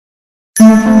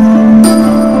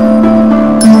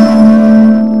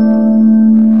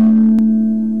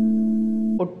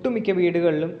ഒട്ടുമിക്ക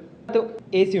വീടുകളിലും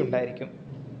A C ഉണ്ടായിരിക്കും.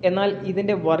 എന്നാൽ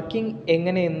ഇതിൻ്റെ വർക്കിംഗ്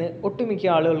എങ്ങനെയെന്ന് ഒട്ടുമിക്ക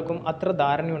ആളുകൾക്കും അത്ര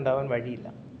ധാരണയുണ്ടാവാൻ വഴിയില്ല.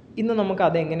 ഇന്ന് നമുക്ക്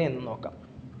അതെങ്ങനെയെന്ന് നോക്കാം.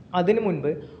 അതിനു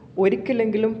മുൻപ്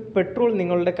ഒരിക്കലെങ്കിലും പെട്രോൾ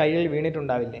നിങ്ങളുടെ കയ്യിൽ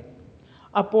വീണിട്ടുണ്ടാവില്ലേ?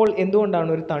 അപ്പോൾ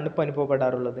എന്തുകൊണ്ടാണ് ഒരു തണുപ്പ്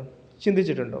അനുഭവപ്പെടാറുള്ളത്?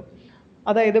 ചിന്തിച്ചിട്ടുണ്ടോ?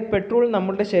 അതായത് പെട്രോൾ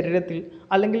നമ്മുടെ ശരീരത്തിൽ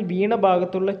അല്ലെങ്കിൽ വീണ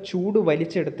ഭാഗത്തുള്ള ചൂട്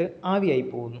വലിച്ചെടുത്ത് ആവിയായി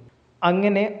പോകുന്നു.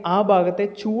 അങ്ങനെ ആ ഭാഗത്തെ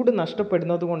ചൂട്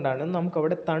നഷ്ടപ്പെടുന്നത് കൊണ്ടാണ്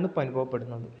നമുക്കവിടെ തണുപ്പ്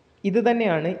അനുഭവപ്പെടുന്നത്. ഇത്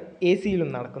തന്നെയാണ് എ സിയിലും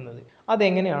നടക്കുന്നത്.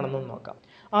 അതെങ്ങനെയാണെന്നും നോക്കാം.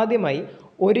 ആദ്യമായി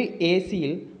ഒരു എ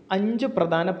സിയിൽ 5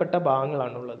 പ്രധാനപ്പെട്ട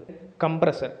ഭാഗങ്ങളാണുള്ളത്.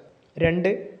 Compressor,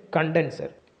 2 condenser,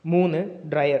 3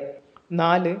 dryer,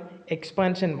 4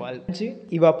 expansion valve, 5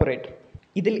 evaporator.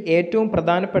 ഇതിൽ ഏറ്റവും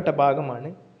പ്രധാനപ്പെട്ട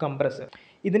ഭാഗമാണ് കംപ്രസർ.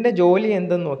 ഇതിൻ്റെ ജോലി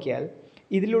എന്തെന്ന് നോക്കിയാൽ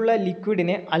ഇതിലുള്ള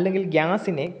ലിക്വിഡിനെ അല്ലെങ്കിൽ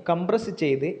ഗ്യാസിനെ കംപ്രസ്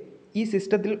ചെയ്ത് ഈ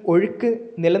സിസ്റ്റത്തിൽ ഒഴുക്ക്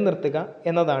നിലനിർത്തുക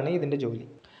എന്നതാണ് ഇതിൻ്റെ ജോലി.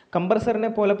 കംപ്രസറിനെ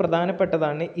പോലെ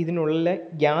പ്രധാനപ്പെട്ടതാണ് ഇതിനുള്ളിലെ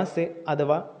ഗ്യാസ്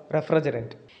അഥവാ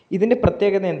റെഫ്രിജറൻറ്റ്. ഇതിൻ്റെ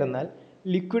പ്രത്യേകത എന്തെന്നാൽ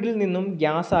ലിക്വിഡിൽ നിന്നും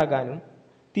ഗ്യാസ് ആകാനും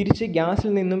തിരിച്ച് ഗ്യാസിൽ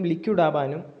നിന്നും ലിക്വിഡ്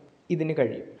ആവാനും ഇതിന്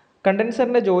കഴിയും.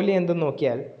 കണ്ടൻസറിൻ്റെ ജോലി എന്തെന്ന്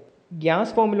നോക്കിയാൽ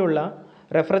ഗ്യാസ് ഫോമിലുള്ള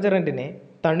റെഫ്രിജറൻറ്റിനെ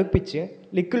തണുപ്പിച്ച്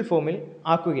ലിക്വിഡ് ഫോമിൽ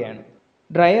ആക്കുകയാണ്.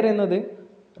 ഡ്രയർ എന്നത്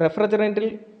റെഫ്രിജറൻറ്റിൽ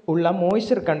ഉള്ള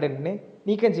മോയ്സ്ചർ കണ്ടൻറ്റിനെ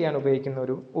നീക്കം ചെയ്യാൻ ഉപയോഗിക്കുന്ന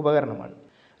ഒരു ഉപകരണമാണ്.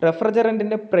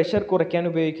 റെഫ്രിജറൻറ്റിൻ്റെ പ്രഷർ കുറയ്ക്കാൻ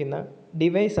ഉപയോഗിക്കുന്ന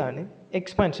ഡിവൈസാണ്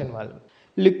എക്സ്പാൻഷൻ വാൽവ്.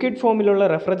 ലിക്വിഡ് ഫോമിലുള്ള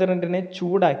റെഫ്രിജറൻറ്റിനെ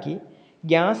ചൂടാക്കി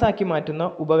ഗ്യാസാക്കി മാറ്റുന്ന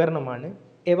ഉപകരണമാണ്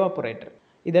എവാപ്പറേറ്റർ.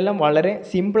 ഇതെല്ലാം വളരെ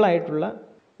സിമ്പിളായിട്ടുള്ള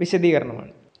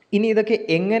വിശദീകരണമാണ്. ഇനി ഇതൊക്കെ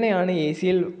എങ്ങനെയാണ് എ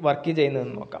സിയിൽ വർക്ക്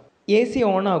ചെയ്യുന്നതെന്ന് നോക്കാം. എ സി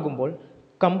ഓൺ ആകുമ്പോൾ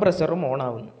കംപ്രസറും ഓൺ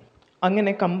ആവുന്നു.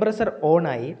 അങ്ങനെ കംപ്രസർ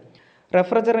ഓണായി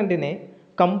റെഫ്രിജറൻറ്റിനെ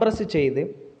കംപ്രസ് ചെയ്ത്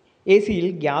എ സിയിൽ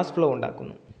ഗ്യാസ് ഫ്ലോ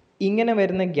ഉണ്ടാക്കുന്നു. ഇങ്ങനെ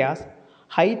വരുന്ന ഗ്യാസ്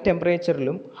ഹൈ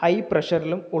ടെമ്പറേച്ചറിലും ഹൈ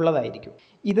പ്രഷറിലും ഉള്ളതായിരിക്കും.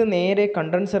 ഇത് നേരെ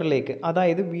കണ്ടൻസറിലേക്ക്,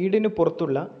 അതായത് വീടിന്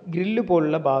പുറത്തുള്ള ഗ്രില്ല്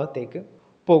പോലുള്ള ഭാഗത്തേക്ക്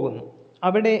പോകുന്നു.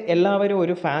 അവിടെ എല്ലാവരും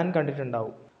ഒരു ഫാൻ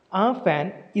കണ്ടിട്ടുണ്ടാവും. ആ ഫാൻ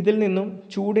ഇതിൽ നിന്നും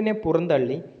ചൂടിനെ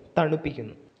പുറന്തള്ളി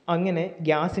തണുപ്പിക്കുന്നു. അങ്ങനെ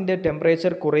ഗ്യാസിൻ്റെ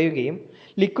ടെമ്പറേച്ചർ കുറയുകയും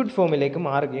ലിക്വിഡ് ഫോമിലേക്ക്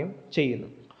മാറുകയും ചെയ്യുന്നു.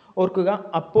 ഓർക്കുക,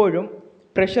 അപ്പോഴും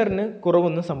പ്രഷറിന്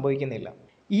കുറവൊന്നും സംഭവിക്കുന്നില്ല.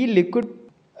 ഈ ലിക്വിഡ്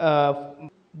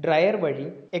ഡ്രയർ വഴി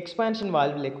എക്സ്പാൻഷൻ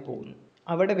വാൽവിലേക്ക് പോകുന്നു.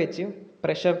 അവിടെ വെച്ച്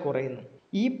പ്രഷർ കുറയുന്നു.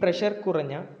 ഈ പ്രഷർ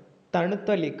കുറഞ്ഞ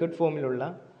തണുത്ത ലിക്വിഡ് ഫോമിലുള്ള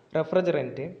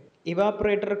റെഫ്രിജറൻറ്റ്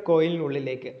ഇവാപ്പറേറ്റർ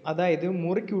കോയിലിനുള്ളിലേക്ക്, അതായത്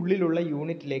മുറിക്കുള്ളിലുള്ള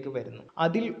യൂണിറ്റിലേക്ക് വരുന്നു.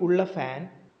 അതിൽ ഉള്ള ഫാൻ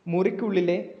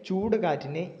മുറിക്കുള്ളിലെ ചൂട്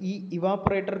കാറ്റിനെ ഈ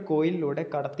ഇവാപ്പറേറ്റർ കോയിലിലൂടെ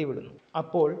കടത്തിവിടുന്നു.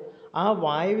 അപ്പോൾ ആ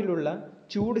വായുവിലുള്ള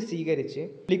ചൂട് സ്വീകരിച്ച്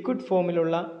ലിക്വിഡ്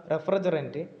ഫോമിലുള്ള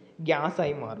റെഫ്രിജറൻറ്റ്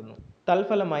ഗ്യാസായി മാറുന്നു.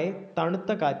 തൽഫലമായി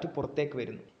തണുത്ത കാറ്റ് പുറത്തേക്ക്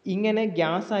വരുന്നു. ഇങ്ങനെ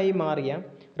ഗ്യാസായി മാറിയ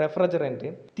റെഫ്രിജറൻറ്റ്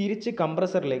തിരിച്ച്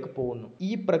കംപ്രസറിലേക്ക് പോകുന്നു.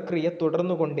 ഈ പ്രക്രിയ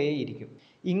തുടർന്നുകൊണ്ടേയിരിക്കും.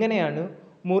 ഇങ്ങനെയാണ്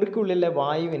മുറിക്കുള്ളിലെ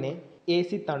വായുവിനെ എ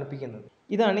സി തണുപ്പിക്കുന്നത്.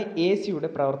 ഇതാണ് എ സിയുടെ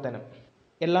പ്രവർത്തനം.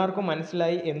 എല്ലാവർക്കും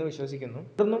മനസ്സിലായി എന്ന് വിശ്വസിക്കുന്നു.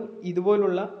 തുടർന്നും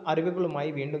ഇതുപോലുള്ള അറിവുകളുമായി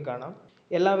വീണ്ടും കാണാം.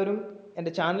 എല്ലാവരും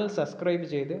എൻ്റെ ചാനൽ സബ്സ്ക്രൈബ്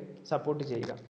ചെയ്ത് സപ്പോർട്ട് ചെയ്യുക.